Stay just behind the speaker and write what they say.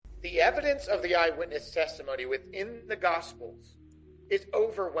The evidence of the eyewitness testimony within the Gospels is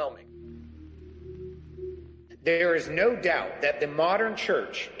overwhelming. There is no doubt that the modern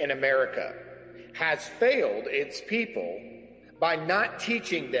church in America has failed its people by not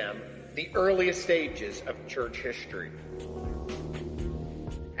teaching them the earliest stages of church history.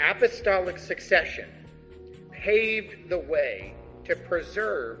 Apostolic succession paved the way to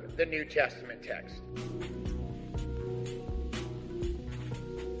preserve the New Testament text.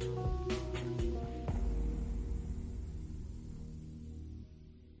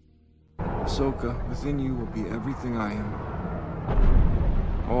 Ahsoka, within you will be everything I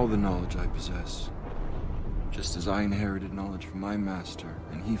am, all the knowledge I possess, just as I inherited knowledge from my master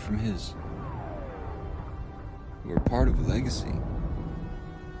and he from his. We're part of a legacy.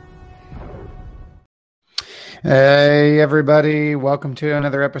 Hey, everybody. Welcome to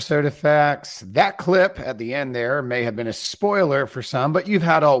another episode of Facts. That clip at the end there may have been a spoiler for some, but you've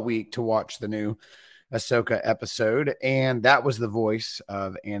had all week to watch the new Ahsoka episode, and that was the voice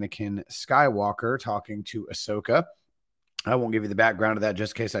of Anakin Skywalker talking to Ahsoka. I won't give you the background of that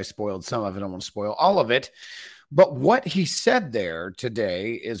just in case I spoiled some of it. I don't want to spoil all of it. But what he said there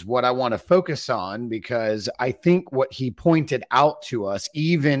today is what I want to focus on, because I think what he pointed out to us,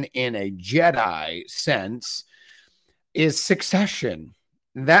 even in a Jedi sense, is succession.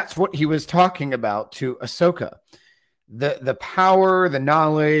 That's what he was talking about to Ahsoka. The power, the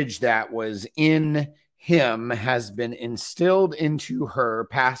knowledge that was in him has been instilled into her,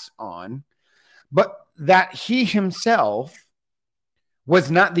 passed on, but that he himself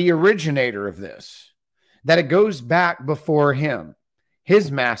was not the originator of this, that it goes back before him, his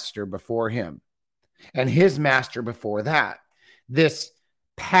master before him, and his master before that. This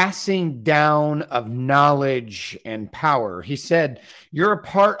passing down of knowledge and power. He said, you're a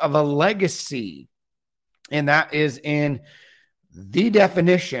part of a legacy, and that is in the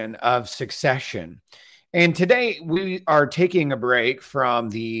definition of succession. And today we are taking a break from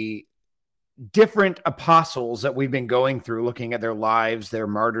the different apostles that we've been going through, looking at their lives, their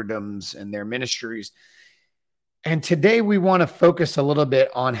martyrdoms, and their ministries. And today we want to focus a little bit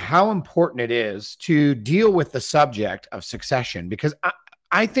on how important it is to deal with the subject of succession, because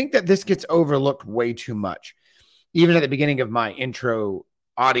I think that this gets overlooked way too much. Even at the beginning of my intro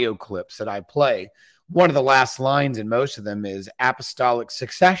audio clips that I play, one of the last lines in most of them is apostolic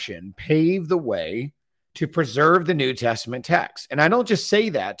succession paved the way to preserve the New Testament text. And I don't just say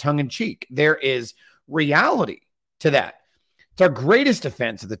that tongue in cheek. There is reality to that. It's our greatest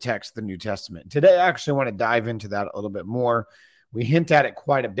defense of the text of the New Testament. Today, I actually want to dive into that a little bit more. We hint at it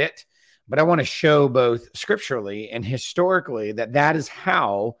quite a bit, but I want to show both scripturally and historically that that is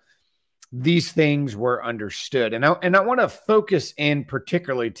how these things were understood. And I want to focus in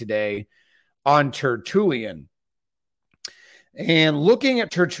particularly today on Tertullian, and looking at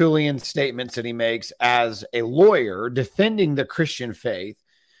Tertullian's statements that he makes as a lawyer defending the Christian faith.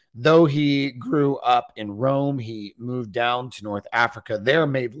 Though he grew up in Rome, he moved down to North Africa, there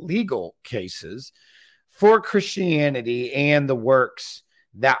made legal cases for Christianity and the works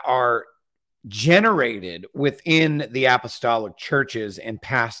that are generated within the apostolic churches and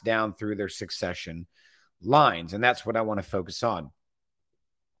passed down through their succession lines. And that's what I want to focus on.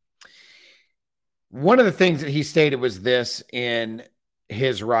 One of the things that he stated was this in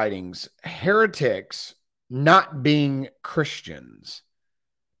his writings: heretics not being Christians,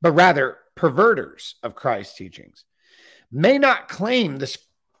 but rather perverters of Christ's teachings, may not claim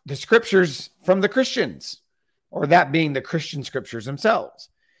the scriptures from the Christians, or that being the Christian scriptures themselves.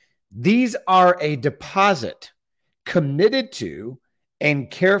 These are a deposit committed to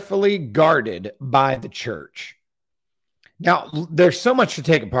and carefully guarded by the church. Now, there's so much to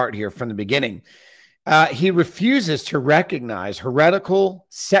take apart here from the beginning. He refuses to recognize heretical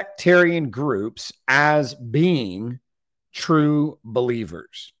sectarian groups as being true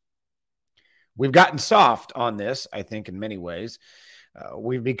believers. We've gotten soft on this, I think, in many ways.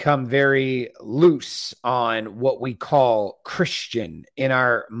 We've become very loose on what we call Christian in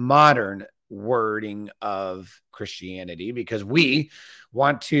our modern wording of Christianity, because we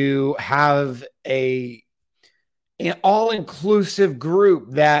want to have an all-inclusive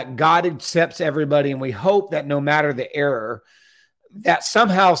group that God accepts everybody, and we hope that no matter the error, that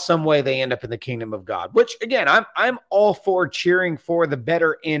somehow, some way they end up in the kingdom of God, which again, I'm all for cheering for the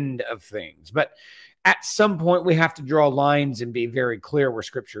better end of things. But at some point we have to draw lines and be very clear where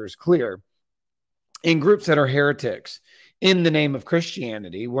scripture is clear. In groups that are heretics in the name of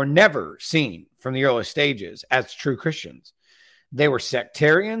Christianity were never seen from the early stages as true Christians. They were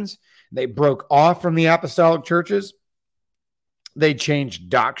sectarians. They broke off from the apostolic churches. They changed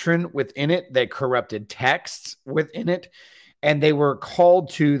doctrine within it. They corrupted texts within it. and they were called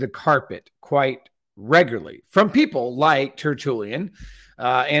to the carpet quite regularly from people like Tertullian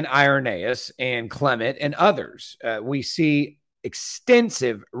and Irenaeus and Clement and others. We see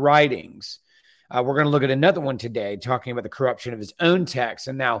extensive writings. We're going to look at another one today talking about the corruption of his own text.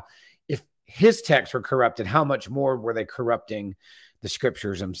 And now, if his texts were corrupted, how much more were they corrupting the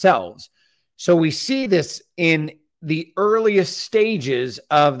scriptures themselves? So we see this in the earliest stages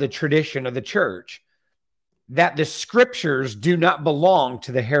of the tradition of the church, that the scriptures do not belong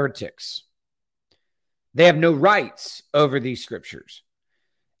to the heretics. They have no rights over these scriptures.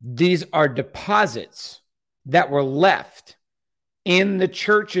 These are deposits that were left in the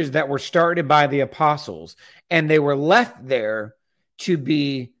churches that were started by the apostles, and they were left there to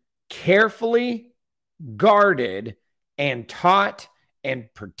be carefully guarded and taught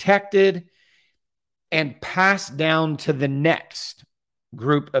and protected and passed down to the next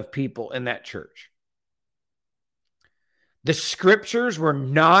group of people in that church. The scriptures were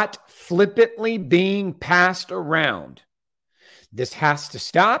not flippantly being passed around. This has to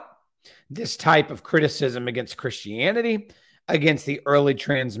stop. This type of criticism against Christianity, against the early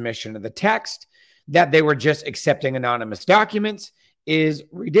transmission of the text, that they were just accepting anonymous documents, is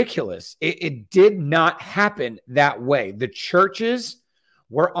ridiculous. It did not happen that way. The churches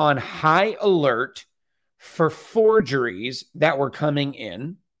were on high alert for forgeries that were coming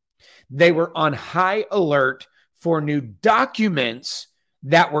in. They were on high alert for new documents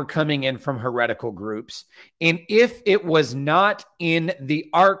that were coming in from heretical groups. And if it was not in the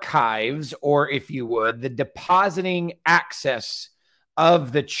archives, or if you would, the depositing access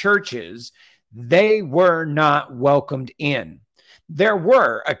of the churches, they were not welcomed in. There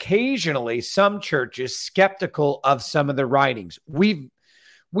were occasionally some churches skeptical of some of the writings.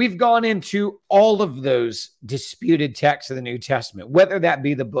 We've gone into all of those disputed texts of the New Testament, whether that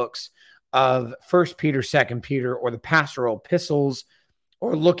be the books of 1 Peter, 2 Peter, or the pastoral epistles,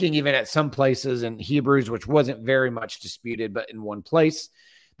 or looking even at some places in Hebrews, which wasn't very much disputed, but in one place,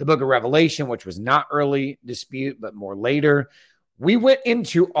 the book of Revelation, which was not early dispute, but more later. We went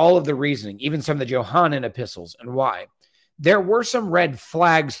into all of the reasoning, even some of the Johannine epistles, and why. There were some red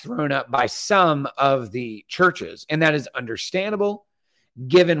flags thrown up by some of the churches, and that is understandable,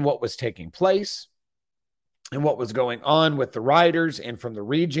 given what was taking place and what was going on with the writers and from the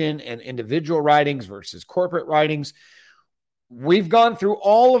region and individual writings versus corporate writings. We've gone through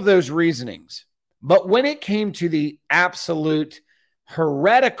all of those reasonings. But when it came to the absolute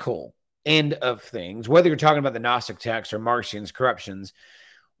heretical end of things, whether you're talking about the Gnostic texts or Marcion's corruptions,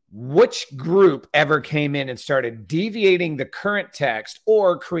 which group ever came in and started deviating the current text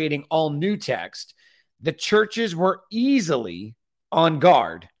or creating all new text, the churches were easily on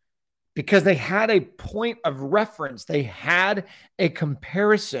guard because they had a point of reference. They had a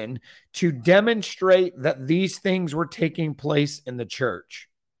comparison to demonstrate that these things were taking place in the church.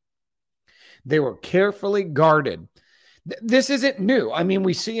 They were carefully guarded. This isn't new. I mean,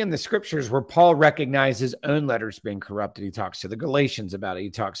 we see in the scriptures where Paul recognized his own letters being corrupted. He talks to the Galatians about it. He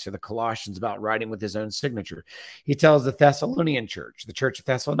talks to the Colossians about writing with his own signature. He tells the Thessalonian church, the church of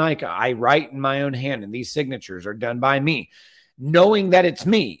Thessalonica, I write in my own hand, and these signatures are done by me. Knowing that it's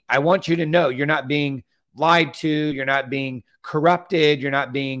me, I want you to know you're not being lied to, you're not being corrupted, you're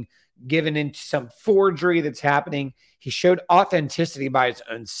not being given into some forgery that's happening. He showed authenticity by his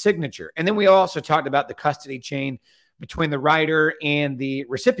own signature. And then we also talked about the custody chain between the writer and the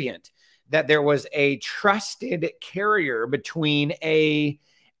recipient, that there was a trusted carrier between A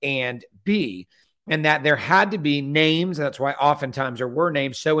and B, and that there had to be names. And that's why oftentimes there were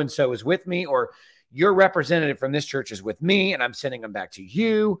names, so-and-so is with me, or your representative from this church is with me, and I'm sending them back to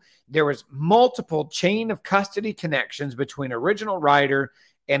you. There was multiple chain of custody connections between original writer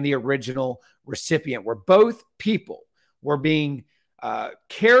and the original recipient, where both people were being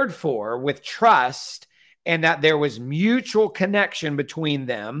cared for with trust, and that there was mutual connection between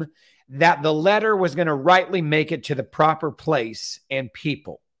them, that the letter was going to rightly make it to the proper place and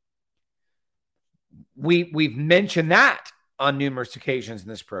people. We've mentioned that on numerous occasions in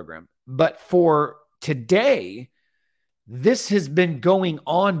this program. But for today, this has been going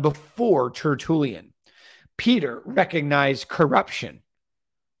on before Tertullian. Peter recognized corruption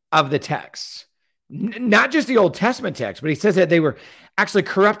of the texts, not just the Old Testament text, but he says that they were actually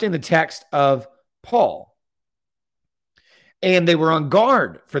corrupting the text of Paul. And they were on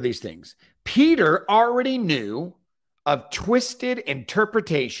guard for these things. Peter already knew of twisted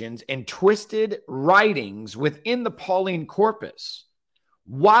interpretations and twisted writings within the Pauline corpus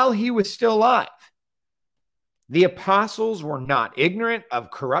while he was still alive. The apostles were not ignorant of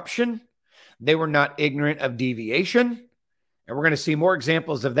corruption. They were not ignorant of deviation. And we're going to see more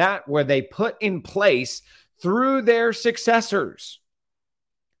examples of that, where they put in place through their successors.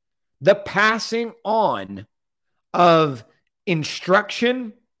 The passing on of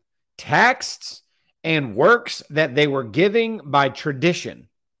instruction, texts, and works that they were giving by tradition,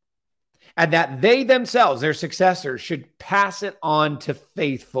 and that they themselves, their successors, should pass it on to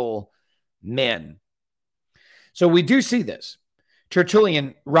faithful men. So we do see this.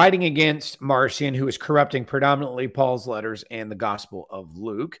 Tertullian, writing against Marcion, who is corrupting predominantly Paul's letters and the Gospel of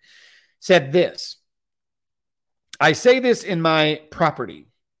Luke, said this: I say this in my property.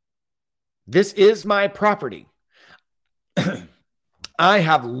 This is my property. I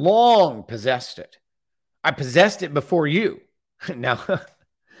have long possessed it. I possessed it before you. Now,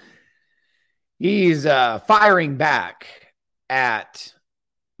 he's firing back at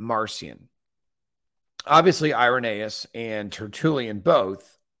Marcion. Obviously, Irenaeus and Tertullian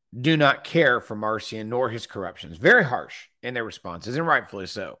both do not care for Marcion nor his corruptions. Very harsh in their responses, and rightfully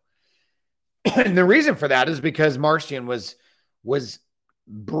so. And the reason for that is because Marcion was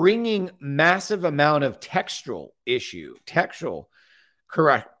bringing massive amount of textual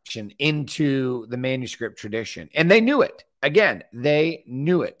correction into the manuscript tradition. And they knew it. Again, they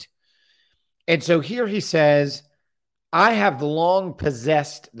knew it. And so here he says, I have long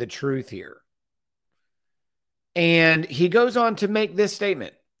possessed the truth here. And he goes on to make this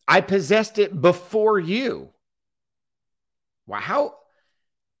statement: I possessed it before you. Wow.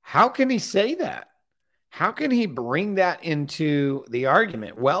 How can he say that? How can he bring that into the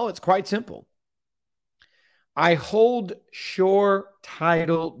argument? Well, it's quite simple. I hold sure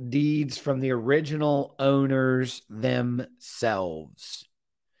title deeds from the original owners themselves.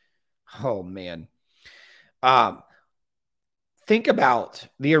 Oh, man. Think about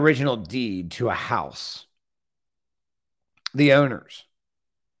the original deed to a house. The owners.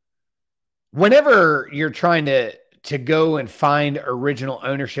 Whenever you're trying to go and find original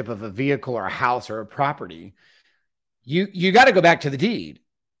ownership of a vehicle or a house or a property, you got to go back to the deed.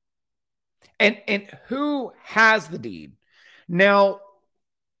 And who has the deed? Now,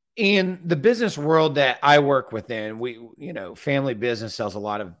 in the business world that I work within, family business sells a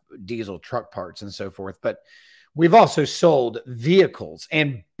lot of diesel truck parts and so forth, but we've also sold vehicles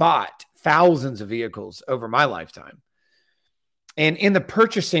and bought thousands of vehicles over my lifetime. And in the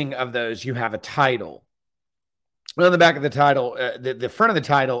purchasing of those, you have a title. Well, on the back of the title, the front of the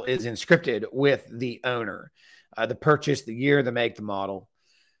title is inscripted with the owner, the purchase, the year, the make, the model.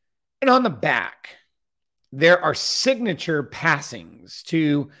 And on the back, there are signature passings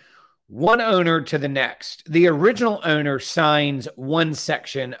to one owner to the next. The original owner signs one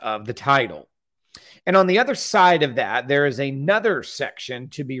section of the title. And on the other side of that, there is another section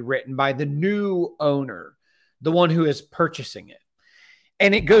to be written by the new owner, the one who is purchasing it.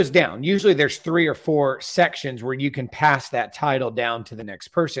 And it goes down. Usually there's 3 or 4 sections where you can pass that title down to the next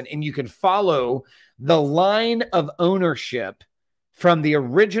person, and you can follow the line of ownership from the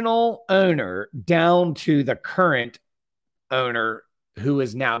original owner down to the current owner who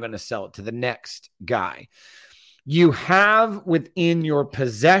is now going to sell it to the next guy. You have within your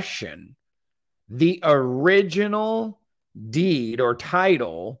possession the original deed or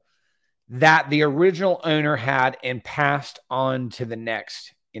title that the original owner had and passed on to the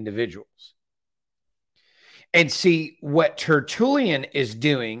next individuals. And see what Tertullian is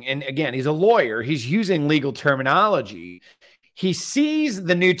doing, and again, he's a lawyer, he's using legal terminology. He sees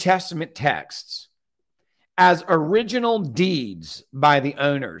the New Testament texts as original deeds by the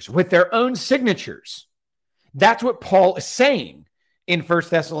owners with their own signatures. That's what Paul is saying in 1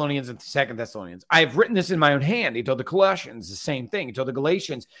 Thessalonians and 2 Thessalonians. I have written this in my own hand. He told the Colossians the same thing. He told the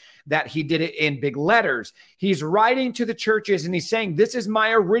Galatians that he did it in big letters. He's writing to the churches and he's saying, this is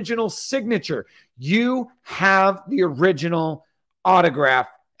my original signature. You have the original autograph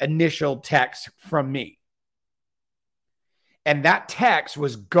initial text from me. And that text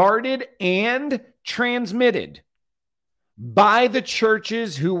was guarded and transmitted by the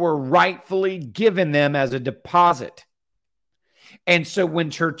churches who were rightfully given them as a deposit. And so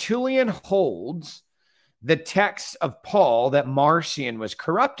when Tertullian holds the text of Paul that Marcion was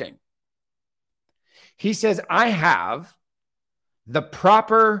corrupting, he says, I have the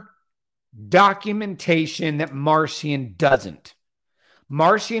proper documentation that Marcion doesn't.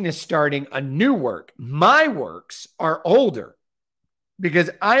 Marcion is starting a new work. My works are older because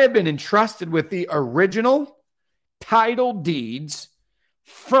I have been entrusted with the original title deeds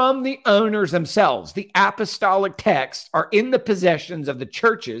from the owners themselves. The apostolic texts are in the possessions of the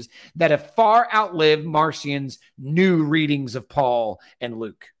churches that have far outlived Marcion's new readings of Paul and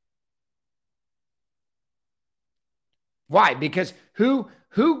Luke. Why? Because who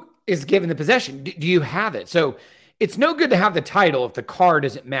is given the possession? Do you have it? So It's no good to have the title if the car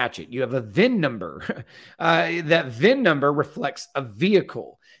doesn't match it. You have a VIN number. That VIN number reflects a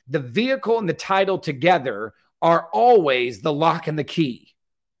vehicle. The vehicle and the title together are always the lock and the key.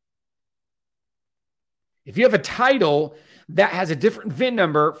 If you have a title that has a different VIN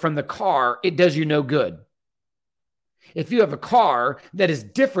number from the car, it does you no good. If you have a car that is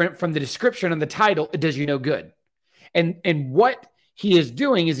different from the description on the title, it does you no good. And what he is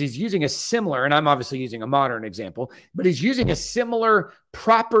doing is he's using a similar, and I'm obviously using a modern example, but he's using a similar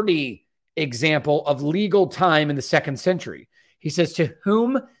property example of legal time in the 2nd century. He says, to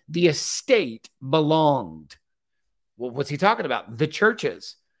whom the estate belonged. Well, what's he talking about? The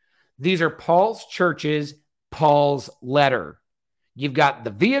churches. These are Paul's churches, Paul's letter. You've got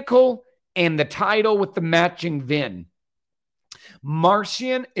the vehicle and the title with the matching VIN.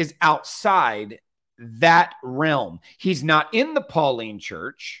 Marcion is outside that realm. He's not in the Pauline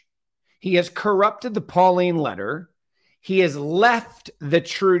church. He has corrupted the Pauline letter. He has left the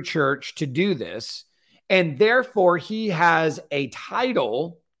true church to do this. And therefore, he has a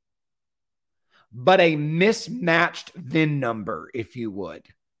title, but a mismatched VIN number, if you would.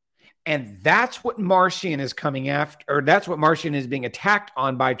 And that's what Marcion is coming after, or that's what Marcion is being attacked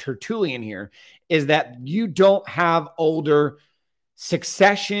on by Tertullian here, is that you don't have older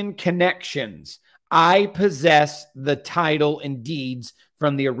succession connections. I possess the title and deeds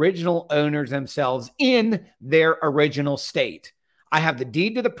from the original owners themselves in their original state. I have the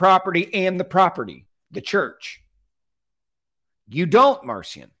deed to the property and the property, the church. You don't,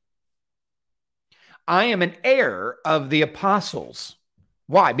 Marcion. I am an heir of the apostles.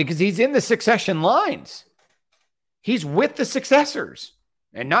 Why? Because he's in the succession lines. He's with the successors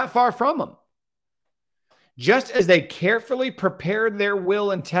and not far from them. Just as they carefully prepared their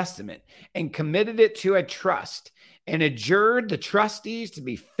will and testament and committed it to a trust and adjured the trustees to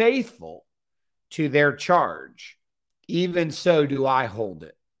be faithful to their charge, even so do I hold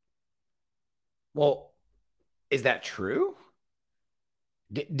it. Well, is that true?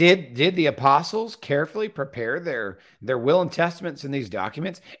 Did the apostles carefully prepare their will and testaments in these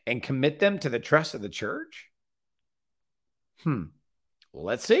documents and commit them to the trust of the church? Well,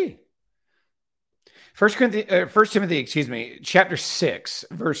 let's see. 1 Timothy, chapter 6,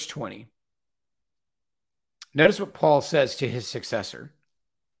 verse 20. Notice what Paul says to his successor.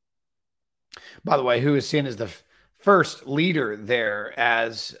 By the way, who is seen as the first leader there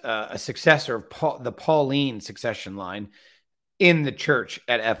as a successor of the Pauline succession line in the church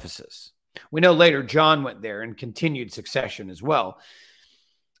at Ephesus. We know later John went there and continued succession as well.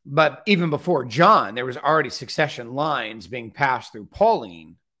 But even before John, there was already succession lines being passed through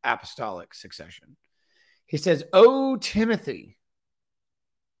Pauline apostolic succession. He says, "O Timothy,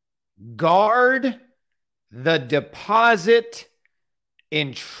 guard the deposit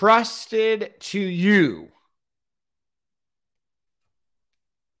entrusted to you."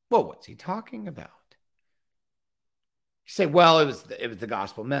 Well, what's he talking about? You say, well, it was the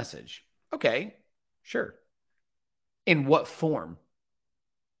gospel message. Okay, sure. In what form?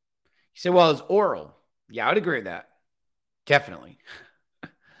 You say, well, it's oral. Yeah, I would agree with that. Definitely.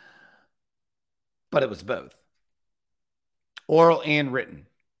 But it was both. Oral and written.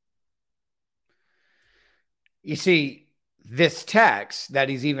 You see, this text that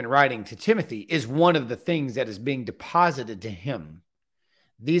he's even writing to Timothy is one of the things that is being deposited to him.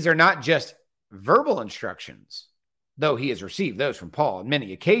 These are not just verbal instructions, though he has received those from Paul on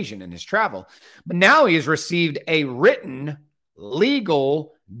many occasions in his travel. But now he has received a written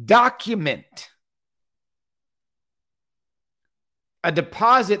legal document. A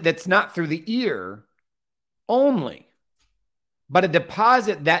deposit that's not through the ear only, but a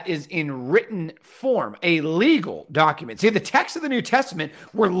deposit that is in written form, a legal document. See, the texts of the New Testament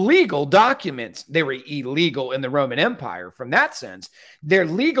were legal documents. They were illegal in the Roman Empire from that sense. They're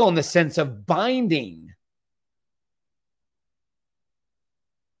legal in the sense of binding.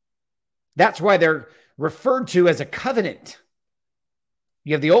 That's why they're referred to as a covenant.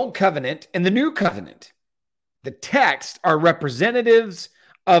 You have the old covenant and the new covenant. The texts are representatives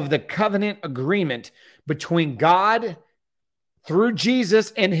of the covenant agreement between God through Jesus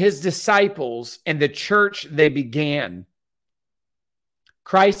and his disciples and the church they began.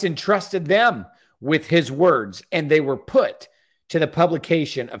 Christ entrusted them with his words, and they were put to the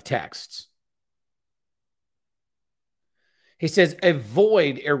publication of texts. He says,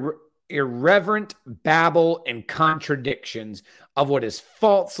 avoid irreverent babble and contradictions of what is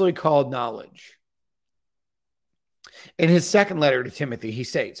falsely called knowledge. In his second letter to Timothy, he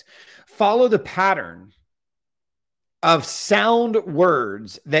states, follow the pattern of sound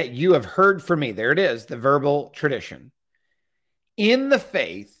words that you have heard from me. There it is, the verbal tradition. In the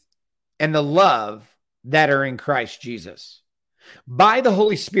faith and the love that are in Christ Jesus. By the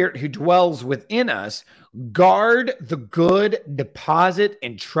Holy Spirit who dwells within us, guard the good deposit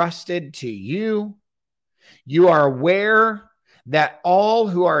entrusted to you. You are aware that all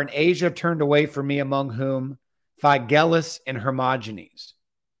who are in Asia turned away from me, among whom Phygellus and Hermogenes.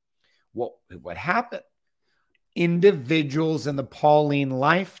 Well, what happened? Individuals in the Pauline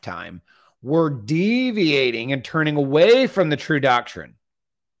lifetime were deviating and turning away from the true doctrine.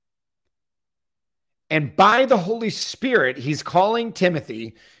 And by the Holy Spirit, he's calling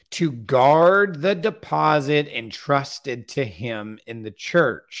Timothy to guard the deposit entrusted to him in the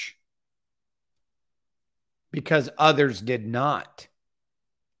church, because others did not.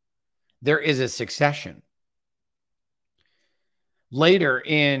 There is a succession. Later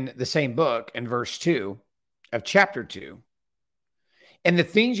in the same book, in verse 2 of chapter 2, and the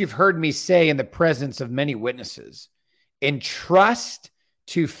things you've heard me say in the presence of many witnesses, entrust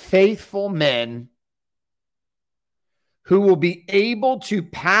to faithful men who will be able to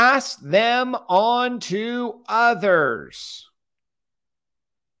pass them on to others.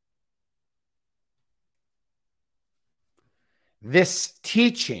 This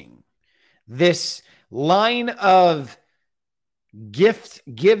teaching, this line of gift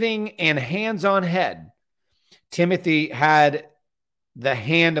giving and hands on head, Timothy had the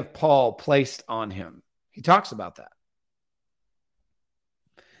hand of Paul placed on him. He talks about that.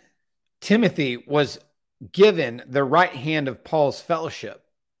 Timothy was given the right hand of Paul's fellowship,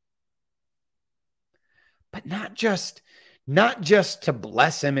 but not just to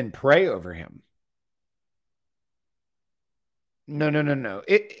bless him and pray over him. No.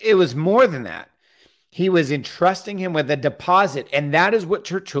 It was more than that. He was entrusting him with a deposit, and that is what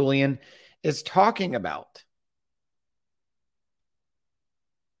Tertullian is talking about.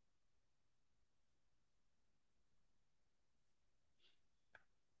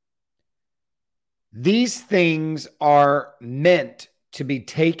 These things are meant to be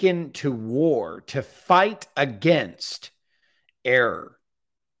taken to war, to fight against error.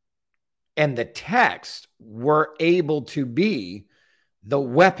 And the texts were able to be the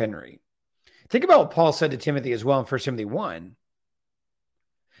weaponry. Think about what Paul said to Timothy as well in 1 Timothy 1.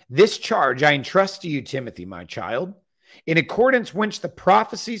 This charge I entrust to you, Timothy, my child, in accordance which the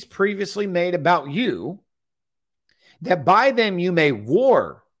prophecies previously made about you, that by them you may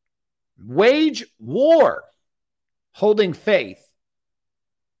wage war, holding faith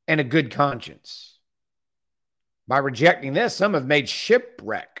and a good conscience. By rejecting this, some have made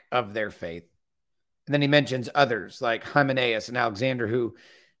shipwreck of their faith. And then he mentions others like Hymenaeus and Alexander who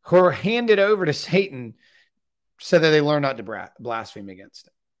were handed over to Satan so that they learn not to blaspheme against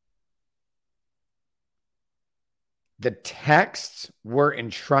him. The texts were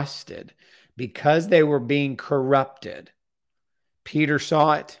entrusted because they were being corrupted. Peter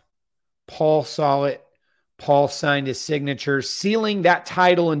saw it. Paul saw it. Paul signed his signature, sealing that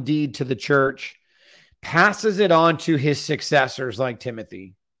title and deed to the church, passes it on to his successors like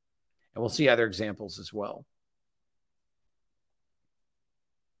Timothy. And we'll see other examples as well.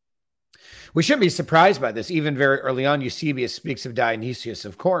 We shouldn't be surprised by this. Even very early on, Eusebius speaks of Dionysius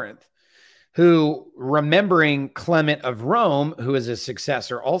of Corinth, who, remembering Clement of Rome, who is a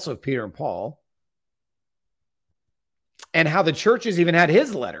successor also of Peter and Paul, and how the churches even had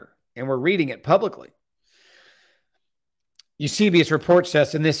his letter and were reading it publicly. Eusebius reports to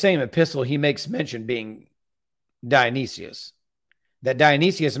us in this same epistle, he makes mention, being Dionysius, that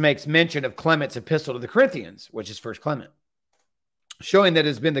Dionysius makes mention of Clement's epistle to the Corinthians, which is 1 Clement, showing that it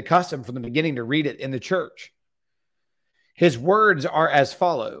has been the custom from the beginning to read it in the church. His words are as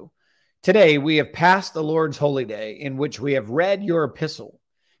follow. Today we have passed the Lord's holy day, in which we have read your epistle.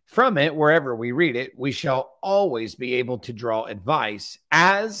 From it, wherever we read it, we shall always be able to draw advice,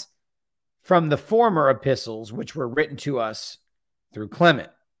 as from the former epistles which were written to us through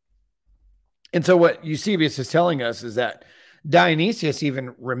Clement. And so what Eusebius is telling us is that Dionysius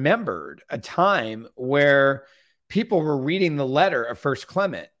even remembered a time where people were reading the letter of 1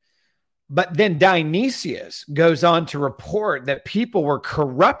 Clement. But then Dionysius goes on to report that people were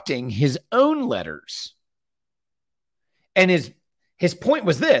corrupting his own letters. And his point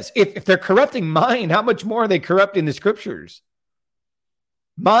was this: if they're corrupting mine, how much more are they corrupting the scriptures?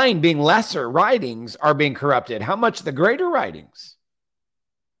 Mine, being lesser writings, are being corrupted. How much the greater writings?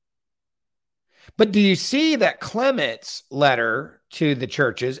 But do you see that Clement's letter to the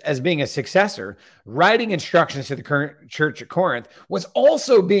churches, as being a successor, writing instructions to the current church at Corinth, was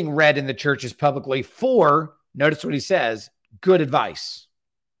also being read in the churches publicly for, notice what he says, good advice.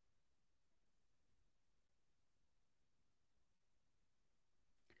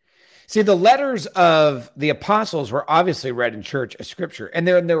 See, the letters of the apostles were obviously read in church as scripture, and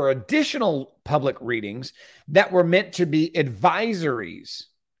there were additional public readings that were meant to be advisories,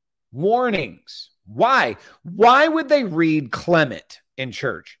 warnings. Why? Why would they read Clement in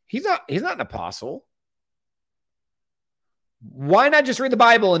church? He's not an apostle. Why not just read the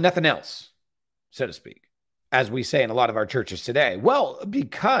Bible and nothing else, so to speak, as we say in a lot of our churches today? Well,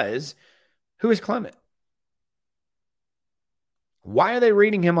 because who is Clement? Why are they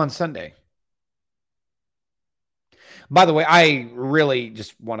reading him on Sunday? By the way, I really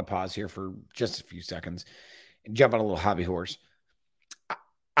just want to pause here for just a few seconds and jump on a little hobby horse.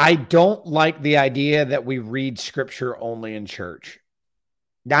 I don't like the idea that we read scripture only in church.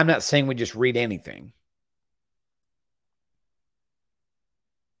 Now, I'm not saying we just read anything.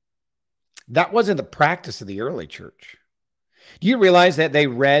 That wasn't the practice of the early church. Do you realize that they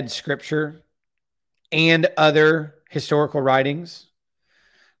read scripture and other historical writings?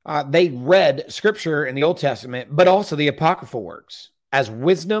 They read scripture in the Old Testament, but also the apocryphal works as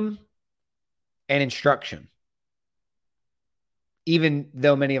wisdom and instruction, even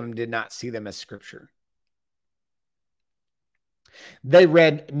though many of them did not see them as scripture. They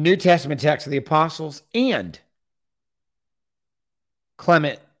read New Testament texts of the apostles and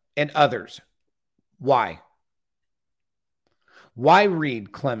Clement and others. Why? Why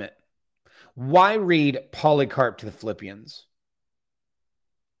read Clement? Why read Polycarp to the Philippians?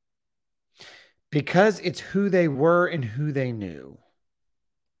 Because it's who they were and who they knew.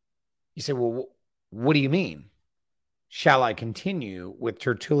 You say, well, what do you mean? Shall I continue with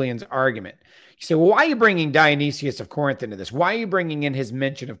Tertullian's argument? You say, well, why are you bringing Dionysius of Corinth into this? Why are you bringing in his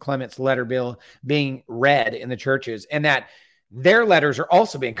mention of Clement's letter bill being read in the churches and that their letters are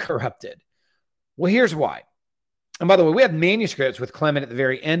also being corrupted? Well, here's why. And by the way, we have manuscripts with Clement at the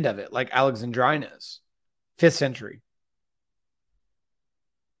very end of it, like Alexandrinus, 5th century.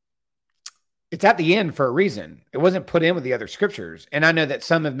 It's at the end for a reason. It wasn't put in with the other scriptures. And I know that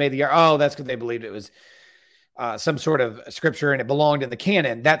some have made that's because they believed it was some sort of scripture and it belonged in the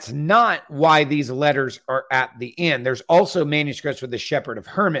canon. That's not why these letters are at the end. There's also manuscripts with the Shepherd of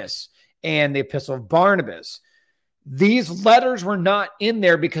Hermas and the Epistle of Barnabas. These letters were not in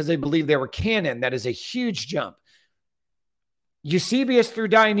there because they believed they were canon. That is a huge jump. Eusebius through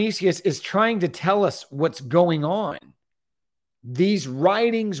Dionysius is trying to tell us what's going on. These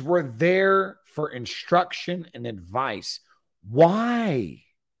writings were there for instruction and advice. Why?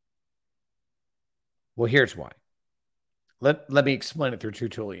 Well, here's why. Let me explain it through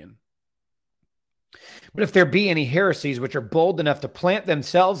Tertullian. But if there be any heresies which are bold enough to plant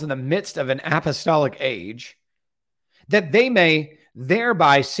themselves in the midst of an apostolic age, that they may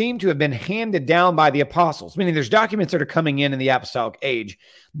thereby seem to have been handed down by the apostles, meaning there's documents that are coming in the apostolic age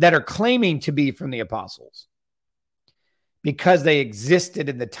that are claiming to be from the apostles because they existed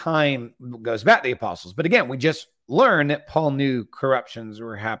in the time goes back to the apostles. But again, we just learned that Paul knew corruptions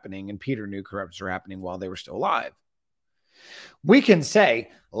were happening and Peter knew corruptions were happening while they were still alive. We can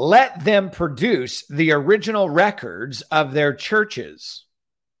say, let them produce the original records of their churches.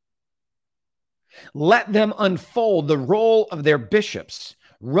 Let them unfold the role of their bishops,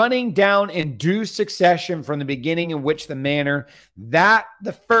 running down in due succession from the beginning in which the manner that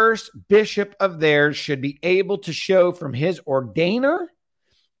the first bishop of theirs should be able to show from his ordainer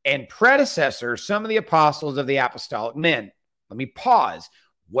and predecessor some of the apostles of the apostolic men. Let me pause.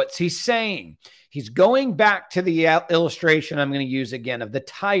 What's he saying? He's going back to the illustration I'm going to use again of the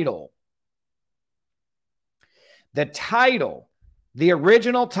title. The title. The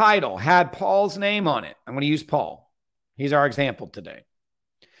original title had Paul's name on it. I'm going to use Paul. He's our example today.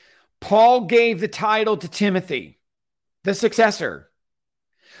 Paul gave the title to Timothy, the successor.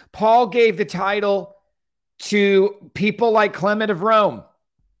 Paul gave the title to people like Clement of Rome,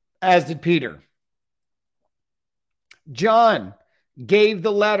 as did Peter. John gave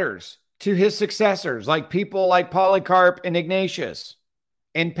the letters to his successors, like people like Polycarp and Ignatius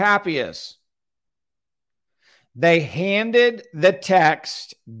and Papias. They handed the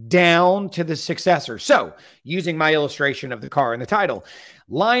text down to the successor. So, using my illustration of the car and the title,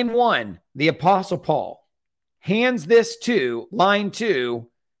 line 1, the Apostle Paul hands this to line 2,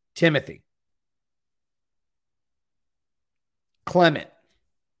 Timothy, Clement,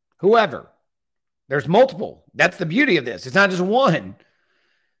 whoever. There's multiple. That's the beauty of this. It's not just one.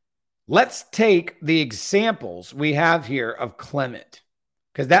 Let's take the examples we have here of Clement,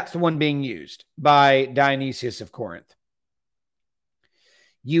 because that's the one being used by Dionysius of Corinth.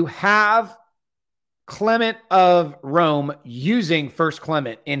 You have Clement of Rome using First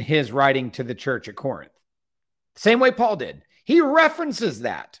Clement in his writing to the church at Corinth. Same way Paul did. He references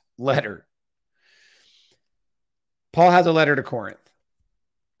that letter. Paul has a letter to Corinth.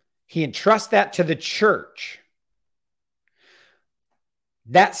 He entrusts that to the church.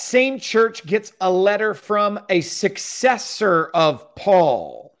 That same church gets a letter from a successor of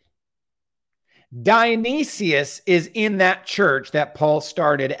Paul. Dionysius is in that church that Paul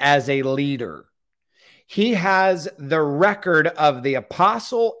started as a leader. He has the record of the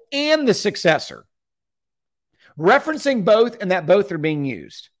apostle and the successor, referencing both and that both are being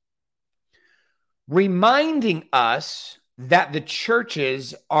used, reminding us that the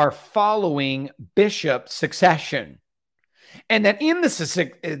churches are following bishop succession. And that in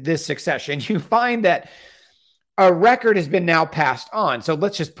this succession, you find that a record has been now passed on. So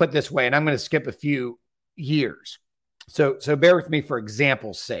let's just put this way, and I'm going to skip a few years. So bear with me for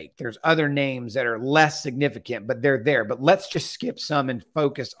example's sake. There's other names that are less significant, but they're there. But let's just skip some and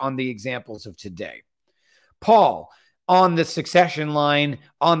focus on the examples of today. Paul, on the succession line,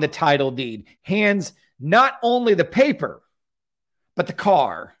 on the title deed, hands not only the paper, but the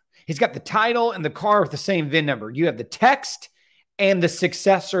car. He's got the title and the car with the same VIN number. You have the text and the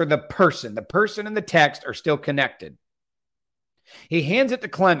successor, the person. The person and the text are still connected. He hands it to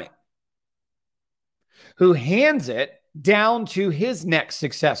Clement, who hands it down to his next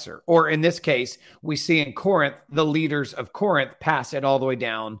successor. Or in this case, we see in Corinth, the leaders of Corinth pass it all the way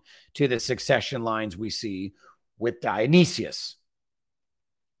down to the succession lines we see with Dionysius.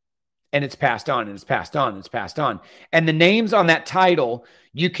 And it's passed on, and it's passed on, and it's passed on. And the names on that title,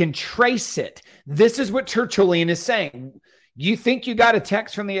 you can trace it. This is what Tertullian is saying. You think you got a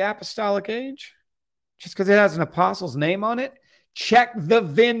text from the apostolic age? Just because it has an apostle's name on it? Check the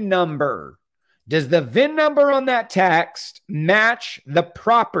VIN number. Does the VIN number on that text match the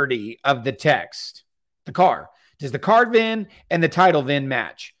property of the text? The car. Does the car VIN and the title VIN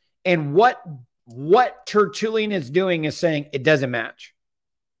match? And what Tertullian is doing is saying it doesn't match.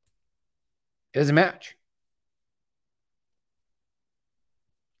 It doesn't match.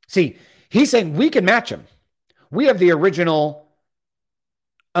 See, he's saying we can match them. We have the original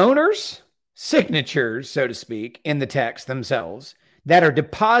owners' signatures, so to speak, in the text themselves that are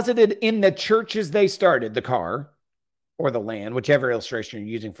deposited in the churches they started, the car or the land, whichever illustration you're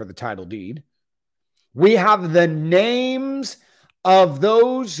using for the title deed. We have the names of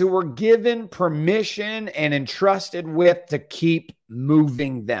those who were given permission and entrusted with to keep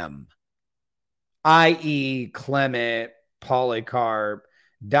moving them, i.e. Clement, Polycarp,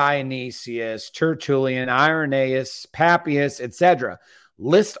 Dionysius, Tertullian, Irenaeus, Papias, etc.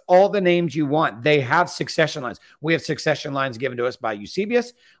 List all the names you want. They have succession lines. We have succession lines given to us by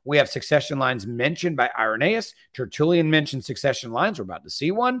Eusebius. We have succession lines mentioned by Irenaeus. Tertullian mentioned succession lines. We're about to see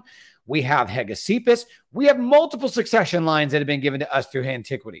one. We have Hegesippus. We have multiple succession lines that have been given to us through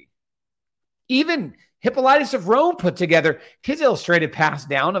antiquity. Even Hippolytus of Rome put together his illustrated pass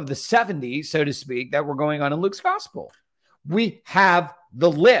down of the 70, so to speak, that were going on in Luke's gospel. We have the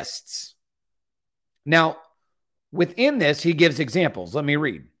lists. Now, within this, he gives examples. Let me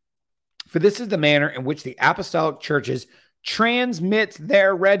read. For this is the manner in which the apostolic churches transmit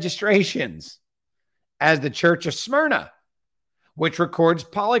their registrations, as the church of Smyrna, which records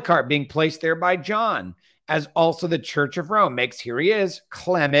Polycarp being placed there by John, as also the church of Rome makes, here he is,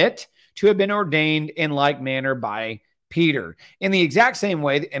 Clement, to have been ordained in like manner by Peter. In the exact same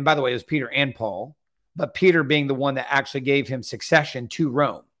way, and by the way, it was Peter and Paul, but Peter being the one that actually gave him succession to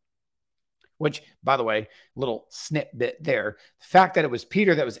Rome. Which, by the way, little snippet there. The fact that it was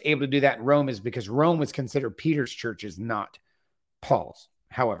Peter that was able to do that in Rome is because Rome was considered Peter's churches, not Paul's.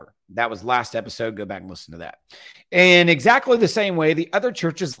 However, that was last episode. Go back and listen to that. In exactly the same way, the other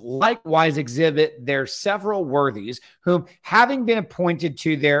churches likewise exhibit their several worthies, whom, having been appointed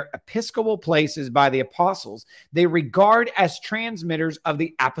to their episcopal places by the apostles, they regard as transmitters of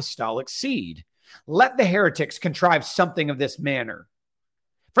the apostolic seed. Let the heretics contrive something of this manner.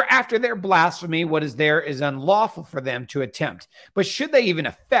 For after their blasphemy, what is there is unlawful for them to attempt. But should they even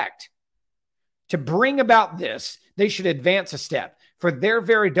effect to bring about this, they should advance a step. For their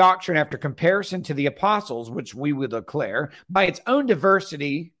very doctrine, after comparison to the apostles, which we will declare, by its own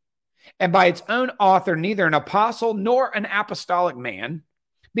diversity and by its own author, neither an apostle nor an apostolic man,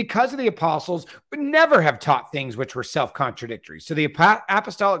 because of the apostles, would never have taught things which were self-contradictory. So the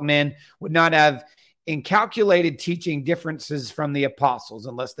apostolic men would not have incalculated teaching differences from the apostles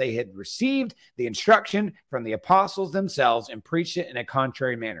unless they had received the instruction from the apostles themselves and preached it in a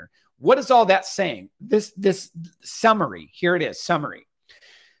contrary manner. What is all that saying? This summary, here it is, summary.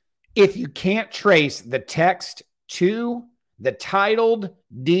 If you can't trace the text to the titled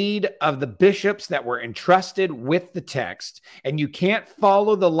deed of the bishops that were entrusted with the text, and you can't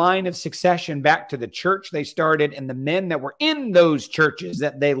follow the line of succession back to the church they started and the men that were in those churches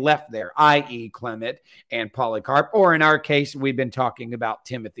that they left there, i.e. Clement and Polycarp, or in our case, we've been talking about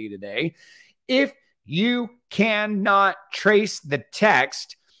Timothy today. If you cannot trace the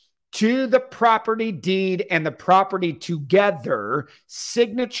text to the property deed and the property together,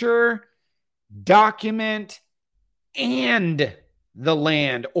 signature, document, and the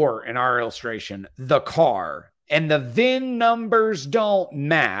land, or in our illustration, the car, and the VIN numbers don't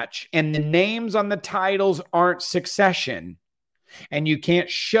match, and the names on the titles aren't succession, and you can't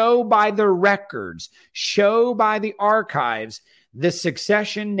show by the records, show by the archives, the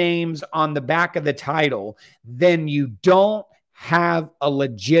succession names on the back of the title, then you don't have a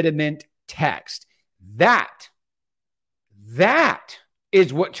legitimate text. That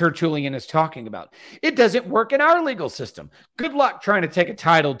is what Tertullian is talking about. It doesn't work in our legal system. Good luck trying to take a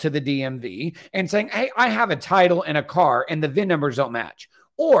title to the DMV and saying, hey, I have a title and a car and the VIN numbers don't match.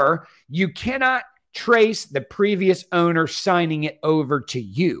 Or you cannot trace the previous owner signing it over to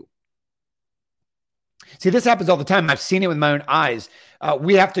you. See, this happens all the time. I've seen it with my own eyes.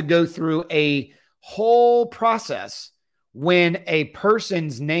 We have to go through a whole process when a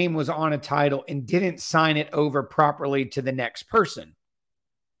person's name was on a title and didn't sign it over properly to the next person.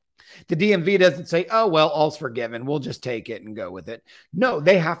 The DMV doesn't say, oh, well, all's forgiven. We'll just take it and go with it. No,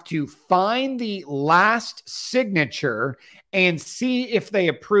 they have to find the last signature and see if they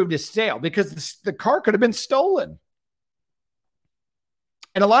approved a sale, because the car could have been stolen.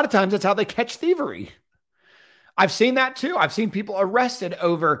 And a lot of times that's how they catch thievery. I've seen that too. I've seen people arrested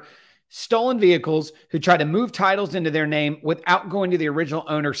over stolen vehicles who try to move titles into their name without going to the original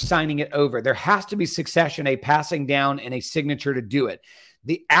owner signing it over. There has to be succession, a passing down, and a signature to do it.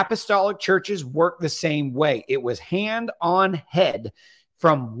 The apostolic churches work the same way. It was hand on head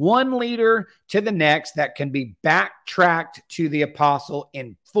from one leader to the next that can be backtracked to the apostle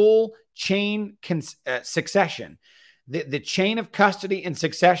in full chain succession. The chain of custody and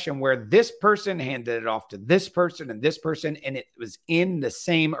succession, where this person handed it off to this person, and it was in the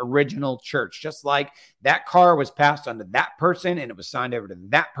same original church. Just like that car was passed on to that person and it was signed over to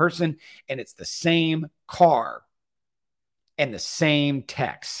that person, and it's the same car and the same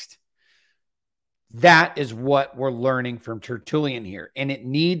text. That is what we're learning from Tertullian here, and it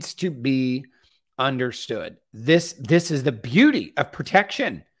needs to be understood. This is the beauty of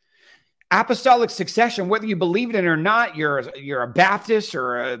protection. Apostolic succession, whether you believe it in or not, you're a Baptist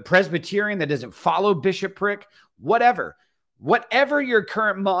or a Presbyterian that doesn't follow bishopric, whatever your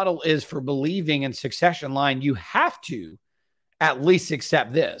current model is for believing in succession line, you have to at least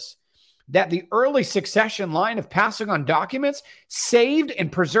accept this, that the early succession line of passing on documents saved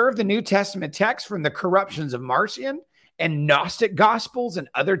and preserved the New Testament text from the corruptions of Marcion and Gnostic gospels and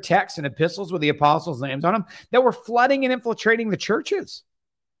other texts and epistles with the apostles' names on them that were flooding and infiltrating the churches.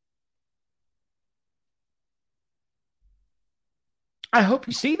 I hope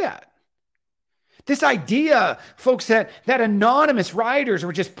you see that. This idea, folks, that anonymous writers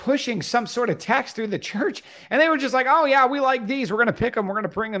were just pushing some sort of text through the church, and they were just like, oh, yeah, we like these. We're going to pick them. We're going to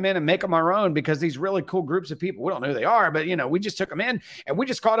bring them in and make them our own because these really cool groups of people, we don't know who they are, but, we just took them in, and we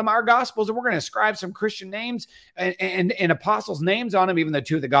just called them our gospels, and we're going to ascribe some Christian names and apostles' names on them, even though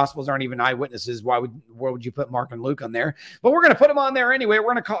two of the gospels aren't even eyewitnesses. Why would you put Mark and Luke on there? But we're going to put them on there anyway. We're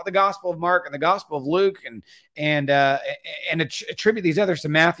going to call it the Gospel of Mark and the Gospel of Luke and attribute these others to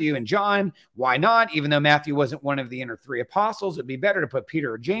Matthew and John. Why not? Even though Matthew wasn't one of the inner three apostles, it'd be better to put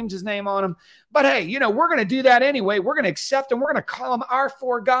Peter or James's name on him. But hey, we're going to do that anyway. We're going to accept them. We're going to call them our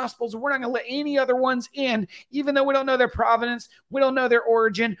four gospels. We're not going to let any other ones in, even though we don't know their provenance. We don't know their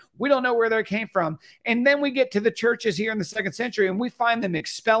origin. We don't know where they came from. And then we get to the churches here in the 2nd century, and we find them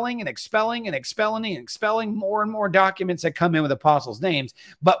expelling more and more documents that come in with apostles' names.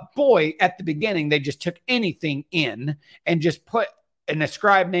 But boy, at the beginning, they just took anything in and just put and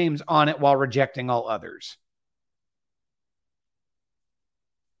ascribe names on it while rejecting all others.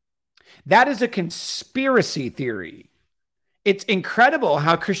 That is a conspiracy theory. It's incredible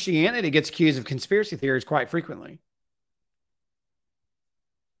how Christianity gets accused of conspiracy theories quite frequently.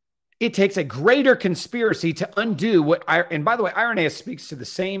 It takes a greater conspiracy to undo what, and by the way, Irenaeus speaks to the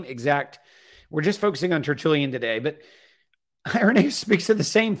same exact, we're just focusing on Tertullian today, but Irenaeus speaks to the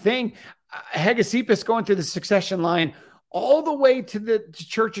same thing. Hegesippus going through the succession line all the way to the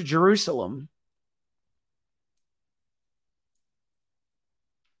Church of Jerusalem.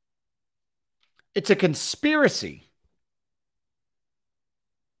 It's a conspiracy.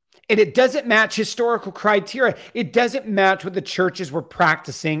 And it doesn't match historical criteria. It doesn't match what the churches were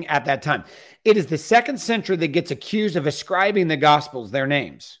practicing at that time. It is the 2nd century that gets accused of ascribing the Gospels their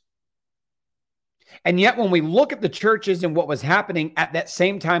names. And yet when we look at the churches and what was happening at that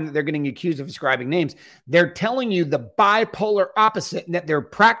same time that they're getting accused of ascribing names, they're telling you the bipolar opposite, and that they're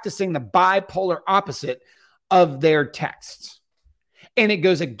practicing the bipolar opposite of their texts. And it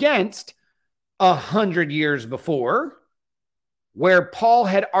goes against 100 years before, where Paul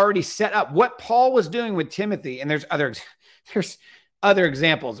had already set up what Paul was doing with Timothy. And there's other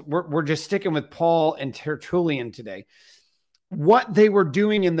examples. We're just sticking with Paul and Tertullian today. What they were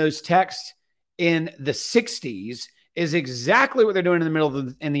doing in those texts in the 60s is exactly what they're doing in the middle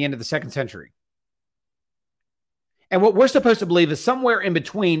of in the end of the 2nd century. And what we're supposed to believe is somewhere in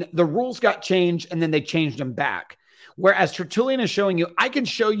between, the rules got changed and then they changed them back. Whereas Tertullian is showing you, I can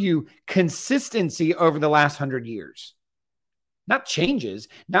show you consistency over the last 100 years. Not changes,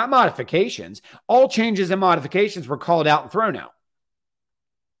 not modifications. All changes and modifications were called out and thrown out.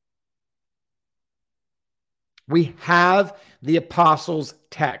 We have the apostles'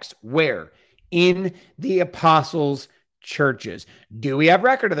 text. Where? In the apostles' churches. Do we have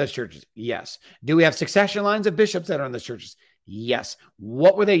record of those churches? Yes. Do we have succession lines of bishops that are in those churches? Yes.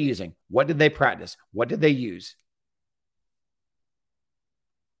 What were they using? What did they practice? What did they use?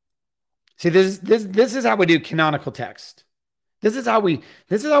 See, this is how we do canonical text. This is how we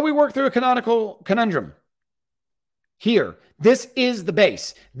work through a canonical conundrum. Here, this is the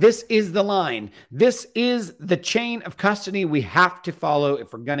base. This is the line. This is the chain of custody we have to follow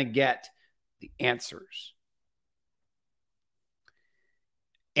if we're going to get the answers.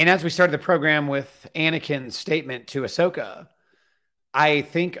 And as we started the program with Anakin's statement to Ahsoka, I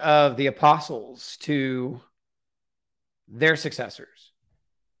think of the apostles to their successors,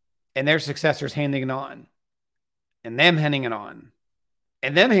 and their successors handing it on, and them handing it on,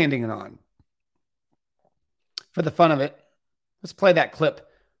 and them handing it on. For the fun of it, let's play that clip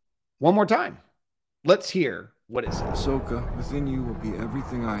one more time. Let's hear what it says. Ahsoka, within you will be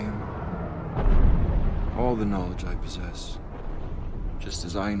everything I am, all the knowledge I possess, just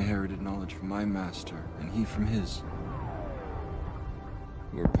as I inherited knowledge from my master and he from his.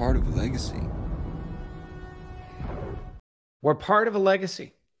 We're part of a legacy. We're part of a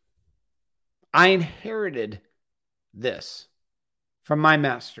legacy. I inherited this from my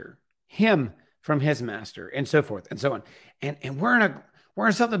master, him from his master, and so forth and so on. And we're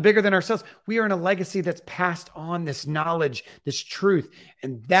in something bigger than ourselves. We are in a legacy that's passed on, this knowledge, this truth.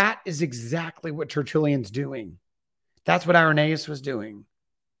 And that is exactly what Tertullian's doing. That's what Irenaeus was doing.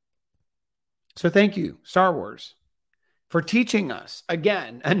 So thank you, Star Wars, for teaching us,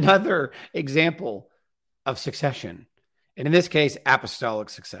 again, another example of succession. And in this case, apostolic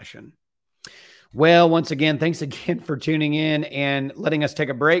succession. Well, once again, thanks again for tuning in and letting us take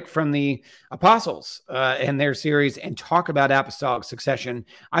a break from the apostles and their series and talk about apostolic succession.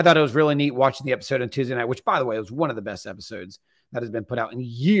 I thought it was really neat watching the episode on Tuesday night, which, by the way, was one of the best episodes that has been put out in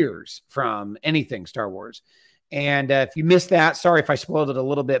years from anything Star Wars. And if you missed that, sorry if I spoiled it a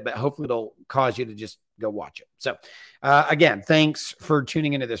little bit, but hopefully it'll cause you to just go watch it. So again, thanks for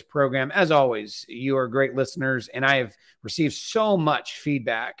tuning into this program. As always, you are great listeners, and I have received so much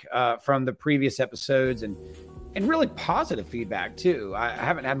feedback from the previous episodes and really positive feedback too. I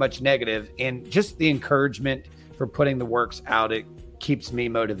haven't had much negative, and just the encouragement for putting the works out. It keeps me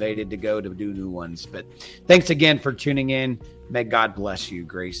motivated to go to do new ones. But thanks again for tuning in. May God bless you.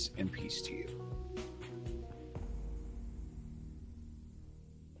 Grace and peace to you.